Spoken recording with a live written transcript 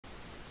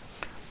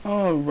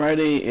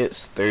Alrighty,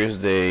 it's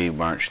Thursday,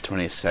 March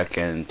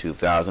 22nd,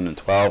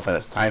 2012, and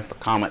it's time for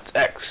Comments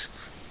X.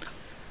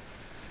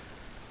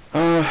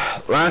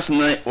 Last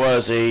night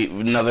was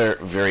another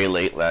very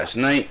late last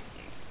night,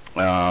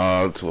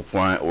 to the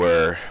point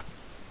where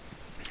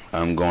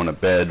I'm going to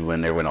bed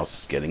when everyone else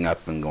is getting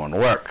up and going to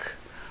work,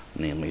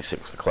 namely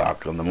 6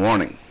 o'clock in the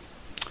morning.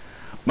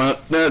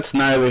 But that's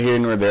neither here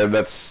nor there.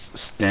 That's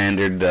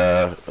standard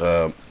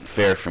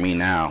fare for me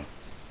now.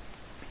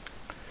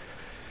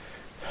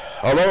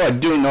 Although I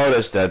do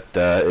notice that,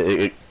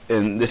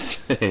 and this,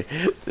 this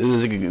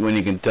is when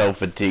you can tell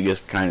fatigue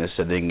is kind of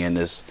setting in,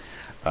 is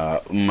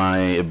my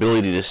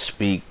ability to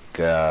speak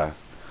comes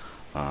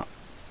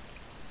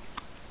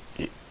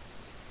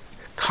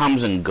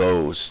and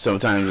goes.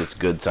 Sometimes it's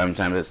good,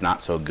 sometimes it's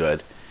not so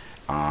good.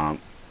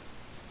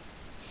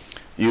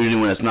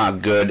 Usually when it's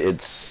not good,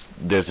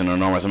 there's an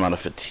enormous amount of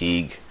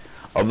fatigue.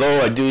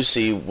 Although I do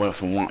see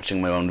from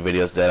watching my own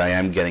videos that I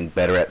am getting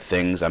better at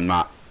things. I'm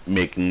not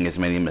making as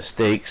many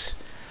mistakes.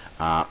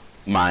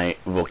 My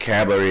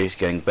vocabulary is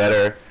getting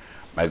better.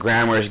 My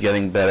grammar is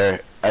getting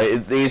better.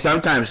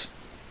 Sometimes,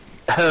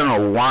 I don't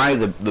know why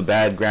the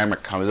bad grammar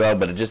comes out,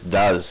 but it just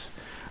does.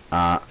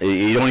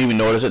 You don't even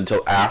notice it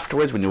until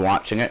afterwards when you're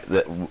watching it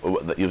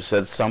that you've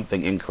said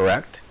something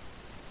incorrect.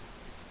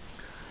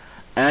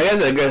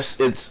 And I guess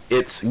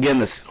it's again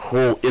this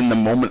whole in the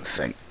moment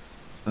thing,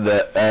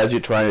 that as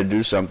you're trying to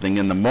do something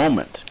in the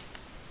moment,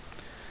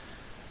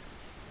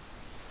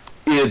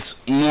 it's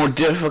more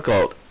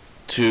difficult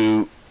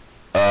to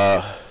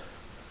this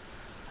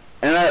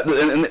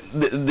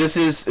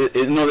is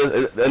I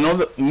know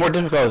that more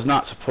difficult is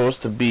not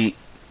supposed to be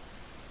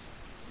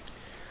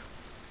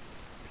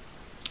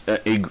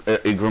a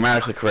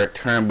grammatically correct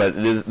term, but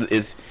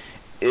it's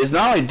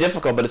not only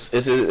difficult, but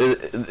it's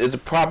a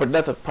proper,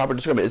 that's a proper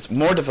description. It's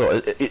more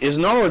difficult. It's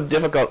not only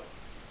difficult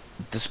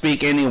to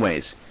speak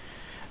anyways,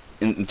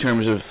 in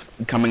terms of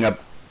coming up.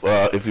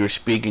 If you're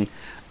speaking,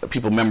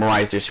 people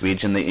memorize their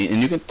speech, and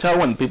you can tell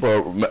when people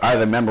are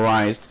either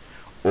memorized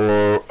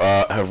or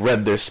have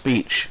read their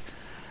speech,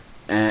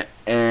 and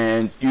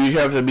you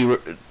have to be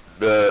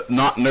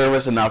not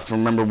nervous enough to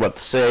remember what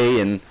to say,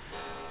 and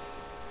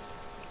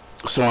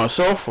so on and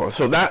so forth.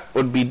 So that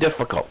would be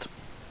difficult.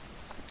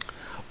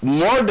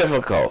 More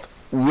difficult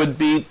would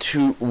be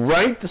to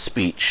write the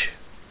speech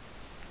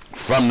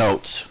from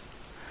notes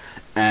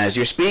as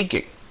you're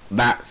speaking.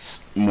 That's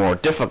more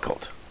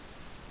difficult.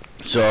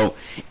 So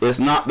it's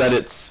not that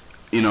it's,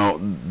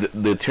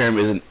 the term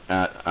isn't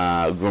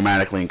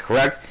grammatically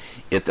incorrect.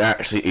 It's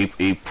actually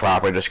a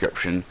proper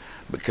description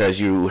because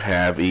you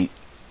have a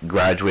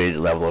graduated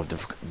level of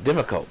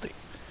difficulty.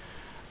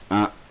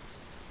 And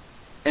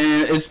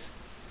it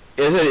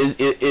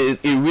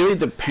really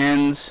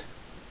depends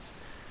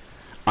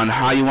on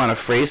how you want to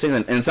phrase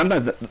things, and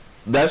sometimes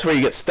that's where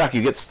you get stuck.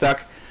 You get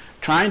stuck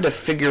trying to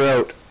figure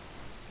out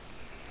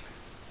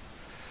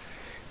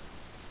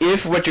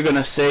if what you're going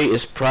to say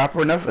is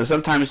proper enough, and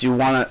sometimes you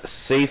want to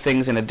say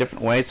things in a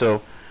different way,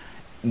 so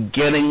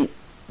getting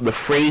the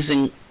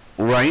phrasing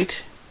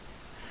right,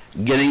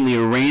 getting the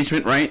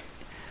arrangement right,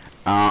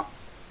 can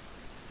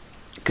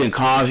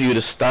cause you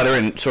to stutter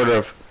and sort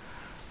of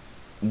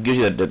gives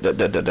you that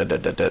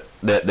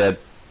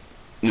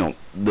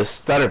the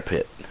stutter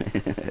pit.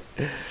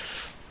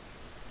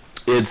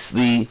 It's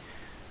the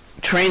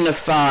train of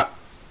thought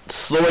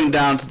slowing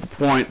down to the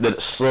point that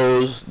it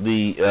slows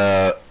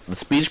the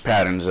speech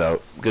patterns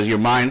out because your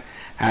mind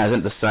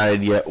hasn't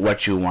decided yet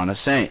what you want to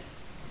say.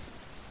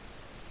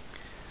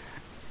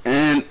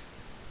 And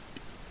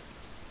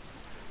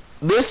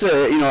this,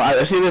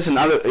 I see this in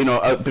other,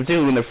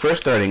 particularly when they're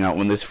first starting out,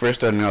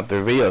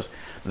 their videos,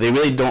 they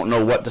really don't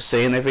know what to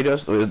say in their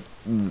videos.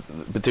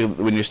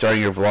 Particularly when you're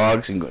starting your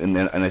vlogs,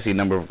 and I see a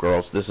number of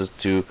girls. This is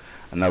to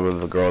a number of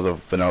the girls that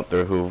have been out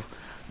there who've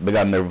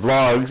begun their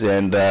vlogs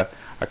and are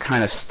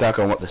kind of stuck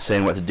on what to say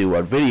and what to do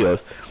on videos.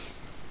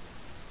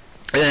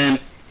 And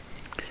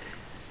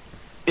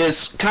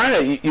it's kind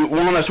of, you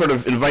want to sort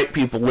of invite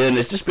people in.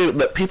 It's just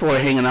that people are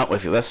hanging out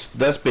with you. That's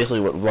basically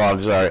what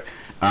vlogs are.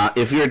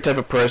 If you're a type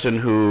of person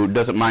who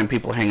doesn't mind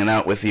people hanging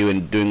out with you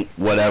and doing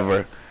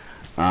whatever,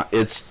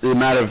 it's a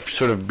matter of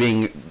sort of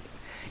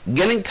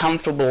getting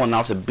comfortable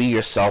enough to be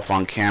yourself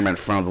on camera in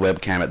front of the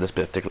webcam at this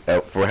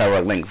particular for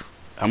however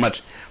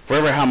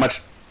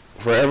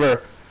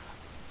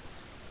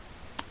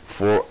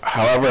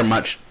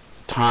much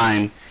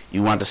time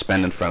you want to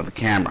spend in front of the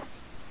camera.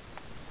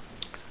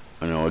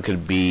 It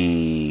could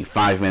be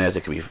 5 minutes,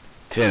 it could be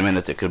 10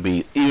 minutes, it could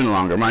be even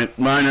longer. Mine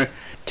are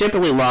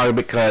typically longer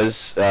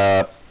because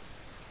I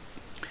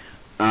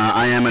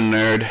am a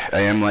nerd. I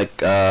am like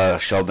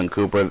Sheldon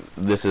Cooper.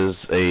 This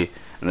is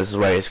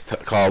why it's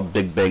called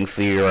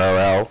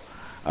BigBangTheoryRL.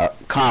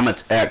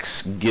 Comments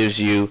X gives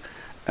you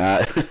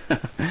an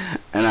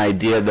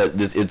idea that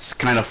it's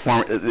kind of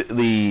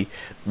the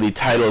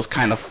title is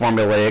kind of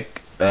formulaic,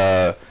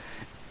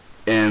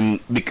 and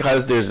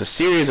because there's a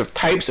series of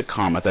types of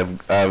comments,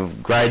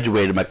 I've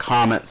graduated my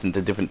comments into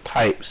different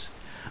types.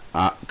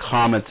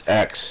 Comments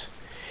X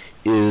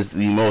is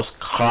the most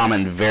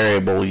common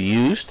variable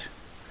used.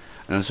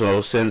 And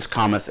so since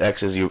comma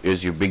x is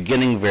your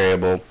beginning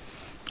variable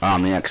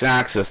on the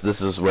x-axis,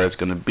 this is where it's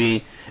going to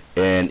be,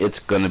 and it's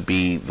going to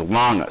be the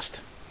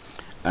longest.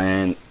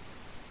 And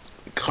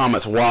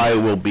comma y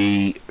will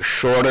be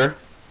shorter,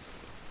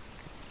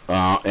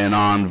 and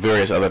on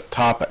various other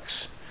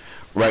topics.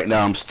 Right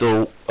now I'm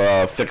still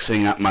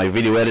fixing up my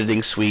video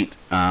editing suite.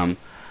 I'm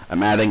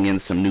adding in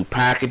some new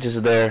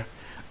packages there.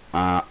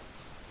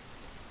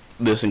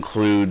 This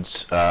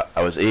includes,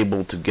 I was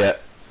able to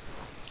get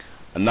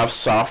enough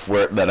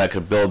software that I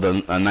could build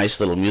a nice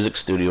little music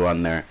studio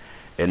on there,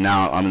 and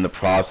now I'm in the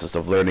process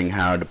of learning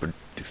how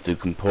to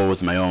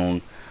compose my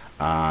own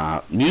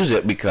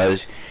music,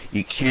 because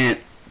you can't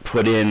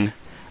put in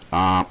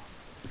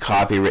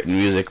copywritten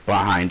music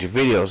behind your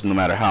videos, no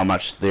matter how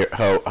much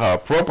how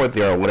appropriate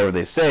they are or whatever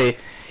they say.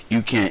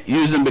 You can't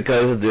use them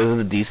because there's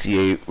the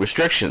DCA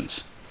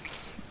restrictions,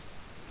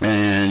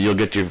 and you'll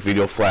get your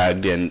video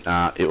flagged, and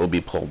it will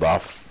be pulled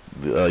off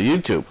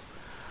YouTube.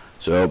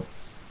 So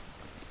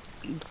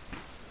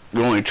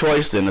the only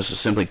choice then is to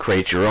simply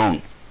create your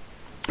own,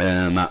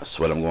 and that's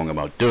what I'm going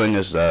about doing,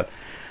 is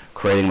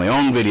creating my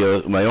own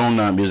videos, my own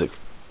music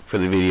for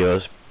the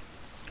videos.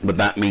 But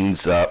that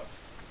means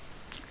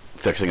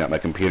fixing up my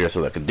computer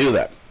so that I can do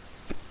that.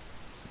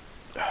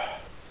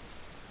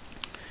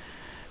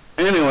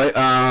 Anyway,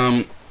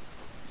 I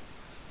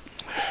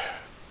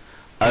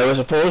was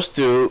supposed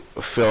to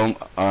film,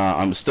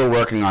 I'm still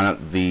working on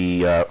it,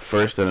 the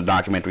first in a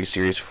documentary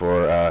series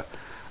for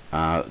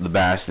the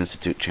Bass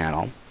Institute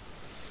channel.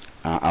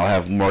 I'll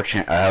have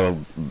I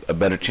have a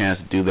better chance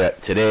to do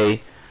that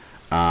today.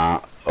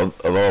 Although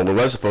I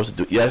was supposed to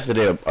do it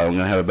yesterday, I'm going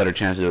to have a better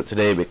chance to do it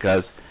today,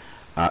 because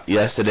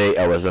yesterday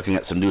I was looking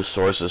at some news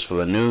sources for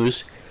the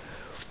news.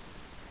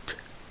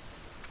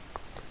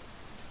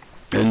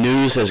 The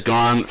news has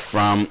gone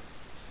from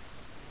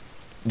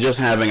just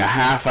having a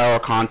half-hour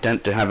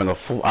content to having a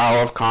full hour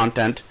of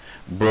content,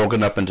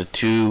 broken up into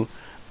two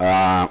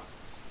segments.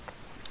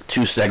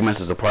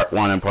 There's a part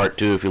 1 and part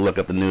 2. If you look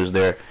at the news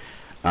there,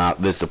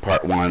 there's the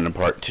part 1 and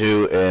part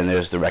 2, and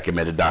there's the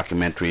recommended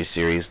documentary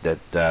series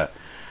that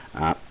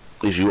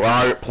if you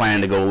are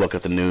planning to go look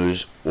at the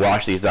news,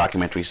 watch these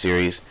documentary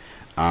series.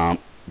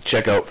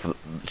 Check out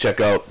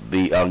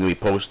the I'm going to be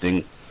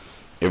posting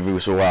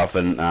every so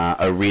often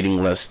a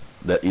reading list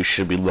that you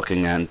should be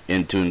looking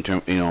into in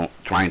term,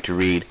 trying to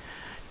read,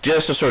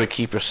 just to sort of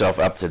keep yourself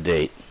up to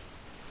date.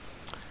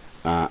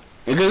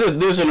 Because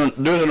there's an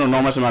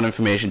enormous amount of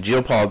information.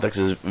 Geopolitics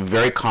is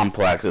very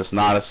complex. It's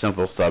not a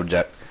simple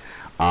subject.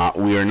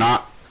 I'm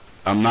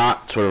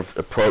not sort of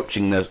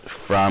approaching this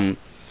from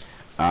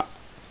an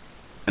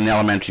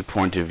elementary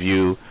point of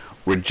view.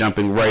 We're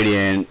jumping right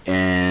in,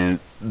 and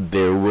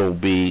there will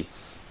be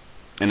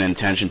an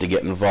intention to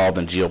get involved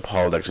in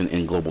geopolitics and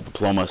in global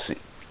diplomacy.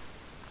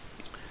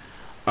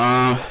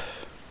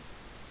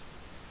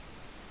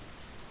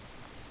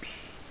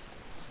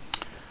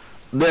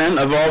 Then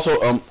I've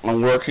also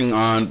I'm working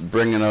on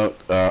bringing out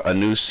a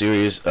new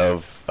series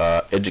of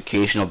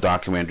educational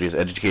documentaries,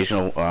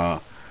 educational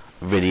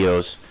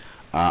videos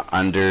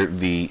under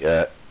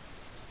the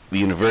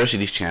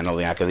university's channel,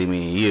 the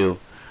Academia U.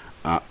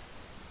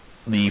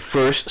 The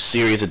first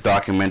series of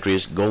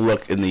documentaries, go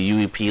look in the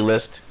UEP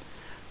list,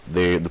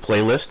 the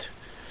playlist.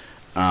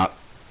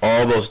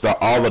 All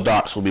the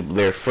docs will be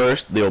there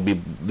first. They'll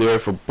be there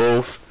for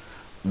both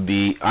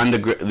the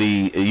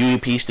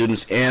UEP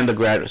students and the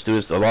graduate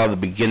students. A lot of the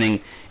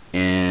beginning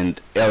and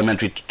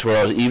elementary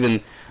tutorials,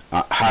 even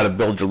how to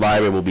build your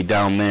library, will be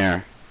down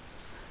there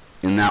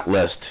in that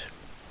list.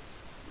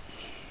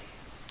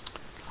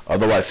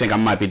 Although I think I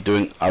might be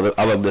doing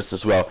other lists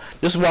as well.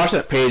 Just watch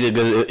that page,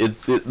 because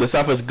the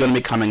stuff is going to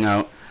be coming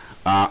out,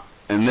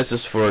 and this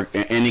is for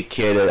any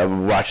kid that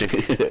I'm watching.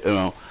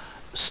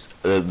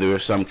 There were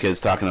some kids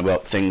talking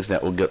about things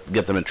that will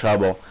get them in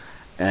trouble,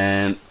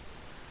 and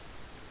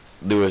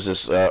there was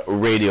this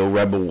Radio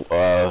Rebel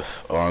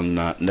on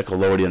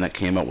Nickelodeon that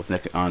came out with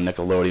on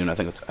Nickelodeon.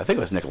 I think it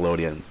was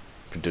Nickelodeon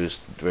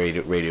produced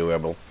Radio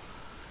Rebel,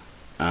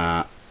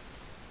 and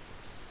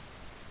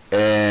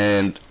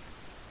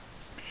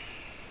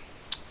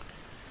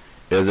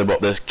it was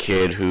about this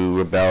kid who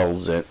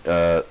rebels,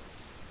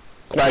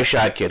 quite a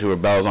shy kid who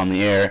rebels on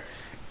the air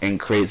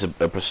and creates a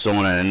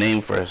persona and a name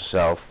for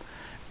herself,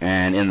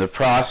 and in the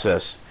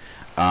process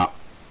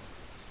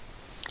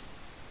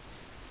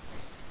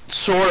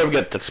sort of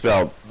gets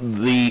expelled.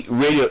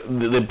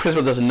 The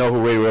principal doesn't know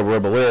who Radio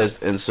Rebel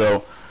is, and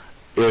so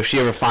if she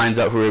ever finds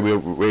out who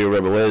Radio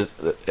Rebel is,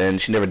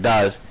 and she never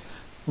does,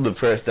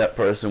 that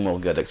person will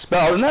get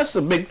expelled. And that's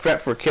a big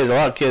threat for kids. A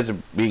lot of kids are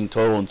being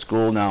told in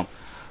school now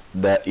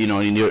that you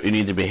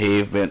need to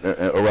behave,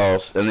 or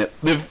else. And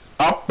they've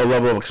upped the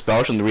level of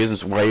expulsion. The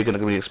reasons why you're going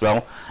to be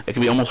expelled, it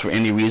can be almost for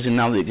any reason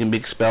now that you can be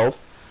expelled.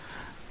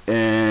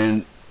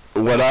 And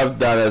what I've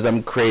done is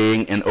I'm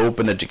creating an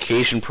open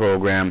education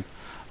program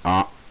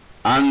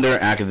under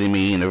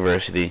Academia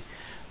University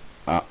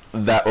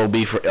that will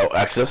be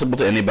accessible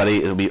to anybody.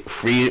 It'll be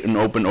free and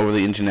open over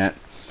the internet,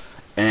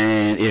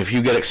 And if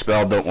you get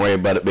expelled, don't worry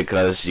about it,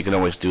 because you can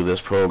always do this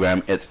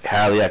program. It's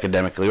highly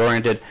academically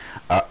oriented.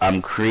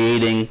 I'm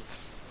creating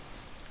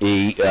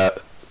a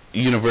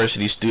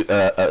university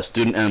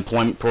student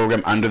employment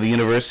program under the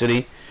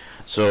university,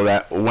 so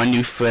that when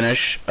you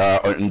finish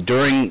or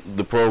during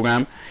the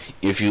program,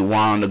 if you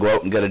want to go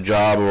out and get a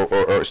job,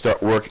 or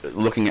start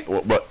looking at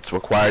what's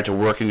required to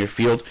work in your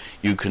field,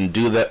 you can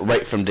do that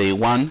right from day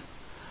one.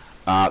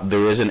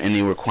 There isn't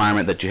any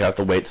requirement that you have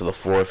to wait till the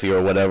 4th year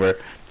or whatever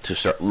to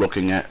start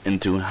looking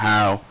into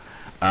how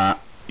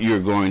you're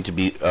going to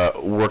be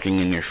working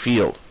in your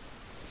field.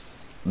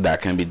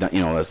 That can be done.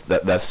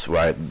 That's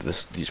why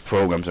these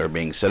programs are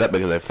being set up,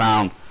 because I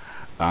found,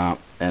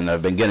 and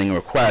I've been getting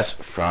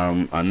requests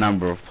from a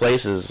number of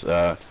places,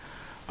 and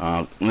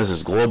this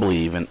is globally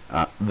even,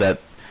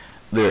 that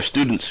there are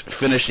students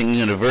finishing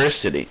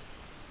university,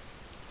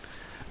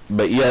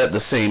 but yet at the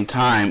same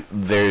time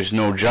there's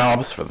no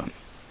jobs for them.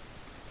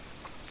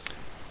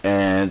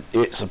 And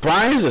it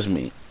surprises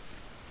me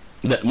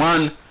that,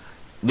 one,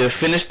 they've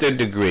finished their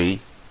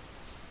degree,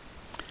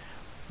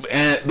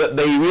 but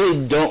they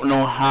really don't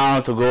know how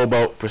to go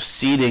about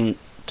proceeding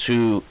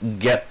to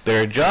get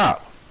their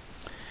job.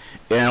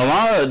 And a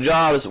lot of the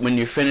jobs, when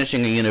you're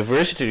finishing a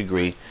university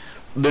degree,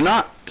 they're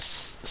not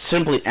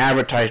simply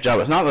advertised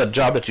jobs. It's not a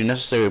job that you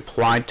necessarily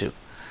apply to.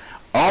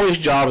 All these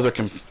jobs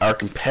are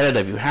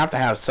competitive. You have to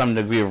have some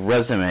degree of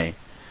resume,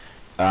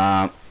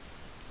 some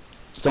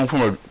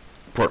form of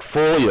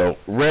portfolio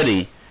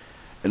ready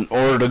in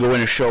order to go in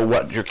and show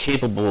what you're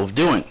capable of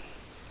doing.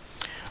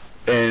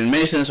 And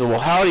many students say, well,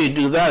 how do you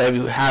do that if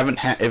you haven't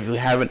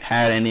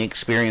had any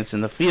experience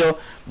in the field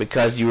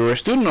because you were a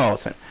student all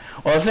the time?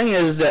 Well, the thing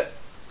is that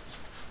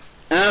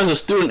as a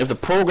student, if the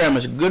program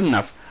is good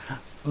enough,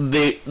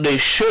 they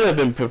should have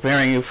been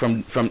preparing you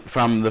from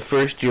the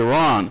first year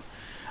on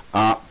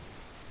to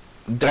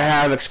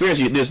have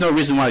experience. There's no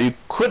reason why you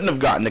couldn't have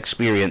gotten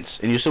experience,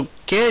 and you still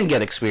can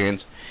get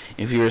experience.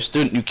 If you're a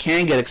student, you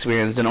can get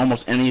experience in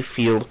almost any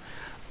field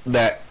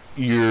that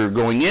you're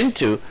going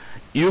into.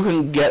 You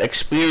can get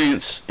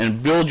experience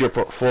and build your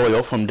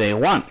portfolio from day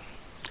one.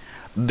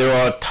 There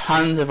are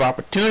tons of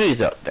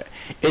opportunities out there.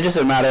 It's just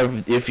a matter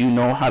of if you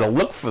know how to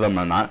look for them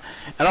or not.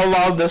 And a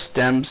lot of this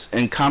stems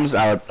and comes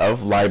out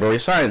of library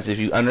science, if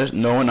you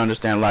know and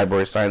understand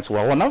library science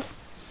well enough.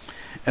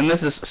 And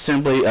this is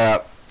simply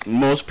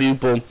most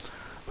people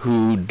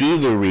who do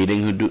the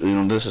reading,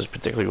 this is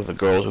particularly with the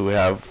girls who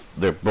have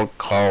their book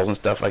calls and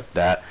stuff like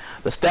that.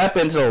 The step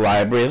into the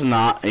library is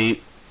not a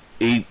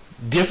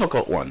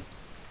difficult one.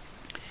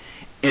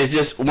 It's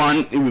just,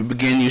 one,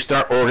 you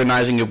start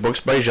organizing your books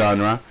by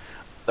genre.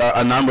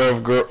 A number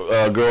of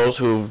girls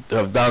who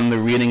have done the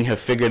reading have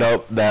figured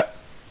out that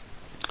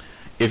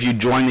if you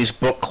join these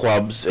book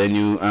clubs and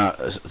you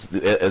at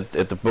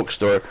the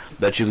bookstore,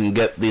 that you can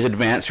get these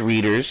advanced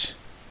readers,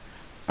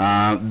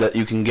 that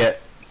you can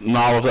get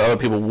novels that other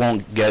people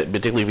won't get,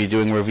 particularly if you're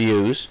doing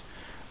reviews,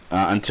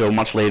 until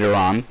much later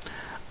on.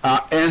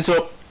 And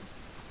so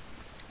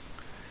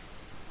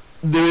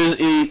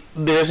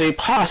there's a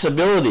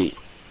possibility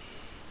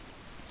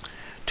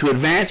to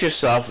advance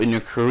yourself in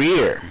your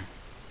career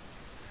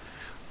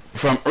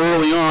from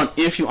early on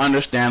if you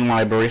understand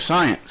library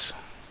science.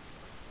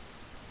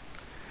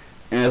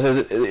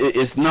 And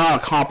it's not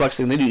a complex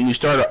thing to do. You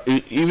start,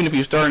 even if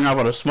you're starting off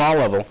at a small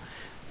level,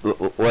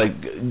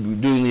 like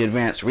doing the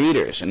advanced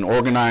readers and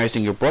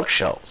organizing your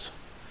bookshelves.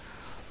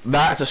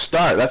 That's a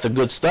start. That's a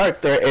good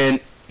start there, and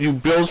you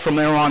build from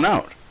there on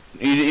out.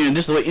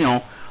 Just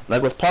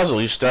like with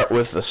puzzles, you start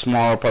with a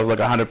smaller puzzle, like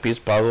a 100-piece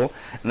puzzle,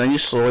 and then you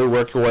slowly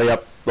work your way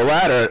up the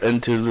ladder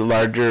into the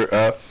larger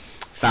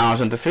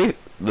 1,000 to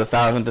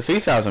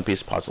 3,000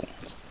 piece puzzle.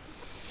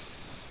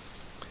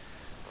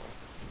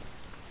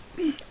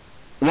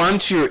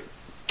 Once you're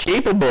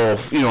capable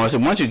of,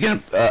 once you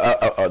get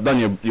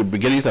done your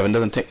beginning stuff,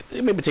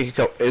 it maybe take a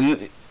couple.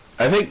 And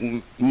I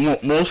think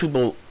most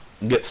people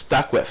get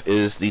stuck with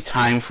is the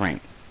time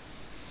frame.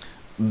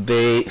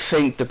 They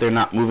think that they're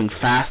not moving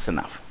fast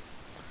enough.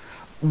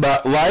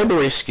 But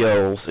library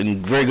skills, and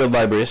very good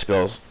library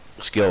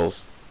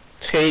skills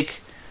take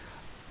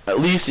at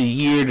least a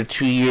year to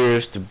 2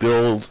 years to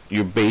build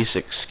your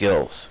basic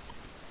skills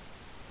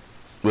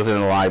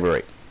within a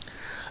library.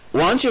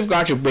 Once you've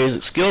got your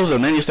basic skills,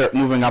 and then you start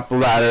moving up the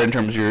ladder in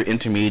terms of your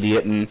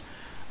intermediate and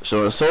so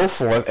on and so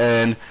forth,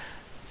 and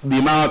the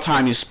amount of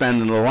time you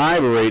spend in the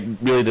library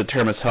really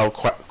determines how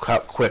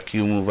quick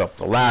you move up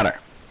the ladder.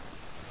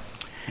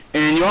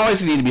 And you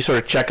always need to be sort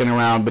of checking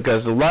around,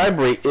 because the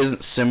library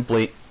isn't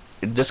simply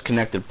a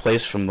disconnected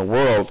place from the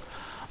world.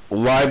 The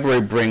library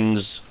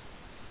brings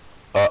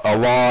a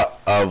lot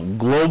of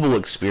global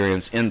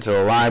experience into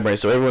the library.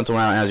 So every once in a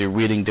while, as you're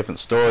reading different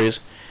stories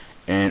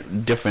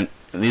and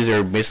these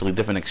are basically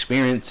different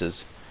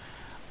experiences,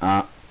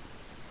 you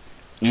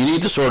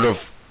need to sort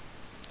of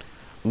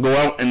go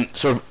out and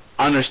sort of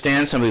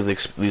understand some of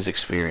these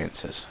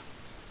experiences.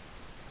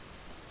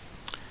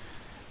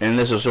 And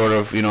this is sort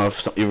of,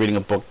 if you're reading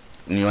a book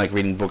and you like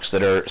reading books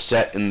that are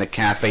set in the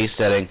cafe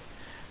setting,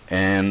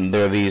 and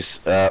there are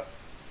these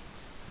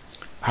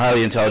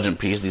highly intelligent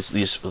people,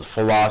 these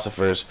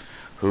philosophers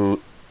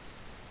who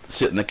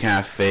sit in the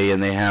cafe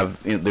and they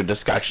have their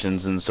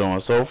discussions and so on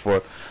and so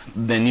forth,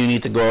 then you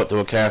need to go out to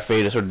a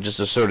cafe to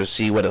sort of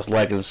see what it's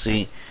like and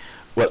see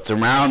what's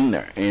around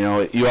there.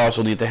 You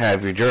also need to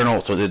have your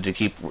journal so that you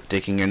keep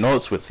taking your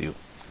notes with you,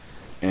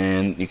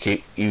 and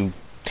you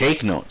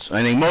take notes.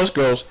 I think most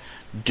girls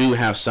do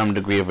have some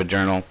degree of a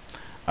journal.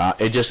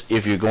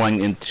 If you're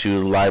going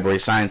into library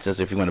sciences,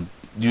 if you want to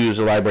use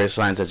the library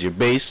science as your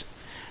base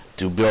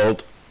to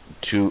build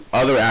to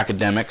other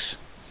academics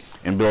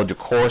and build your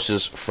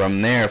courses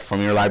from there,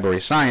 from your library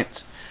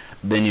science,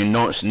 then your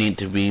notes need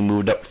to be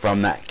moved up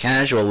from that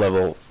casual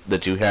level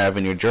that you have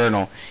in your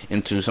journal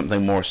into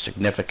something more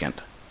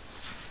significant.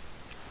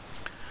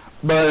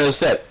 But as I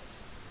said,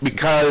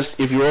 because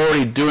if you're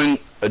already doing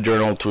a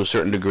journal to a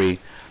certain degree,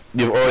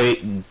 you've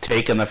already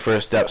taken the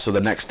first step, so the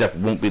next step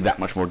won't be that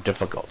much more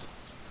difficult.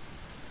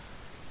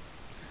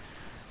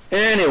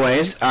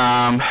 Anyways,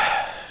 there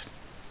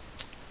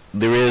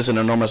is an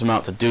enormous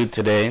amount to do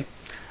today.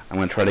 I'm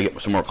going to try to get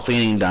some more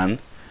cleaning done.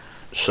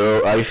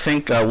 So I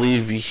think I'll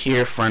leave you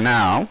here for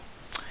now,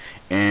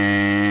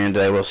 and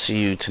I will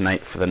see you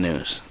tonight for the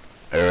news.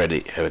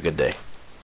 Alrighty, have a good day.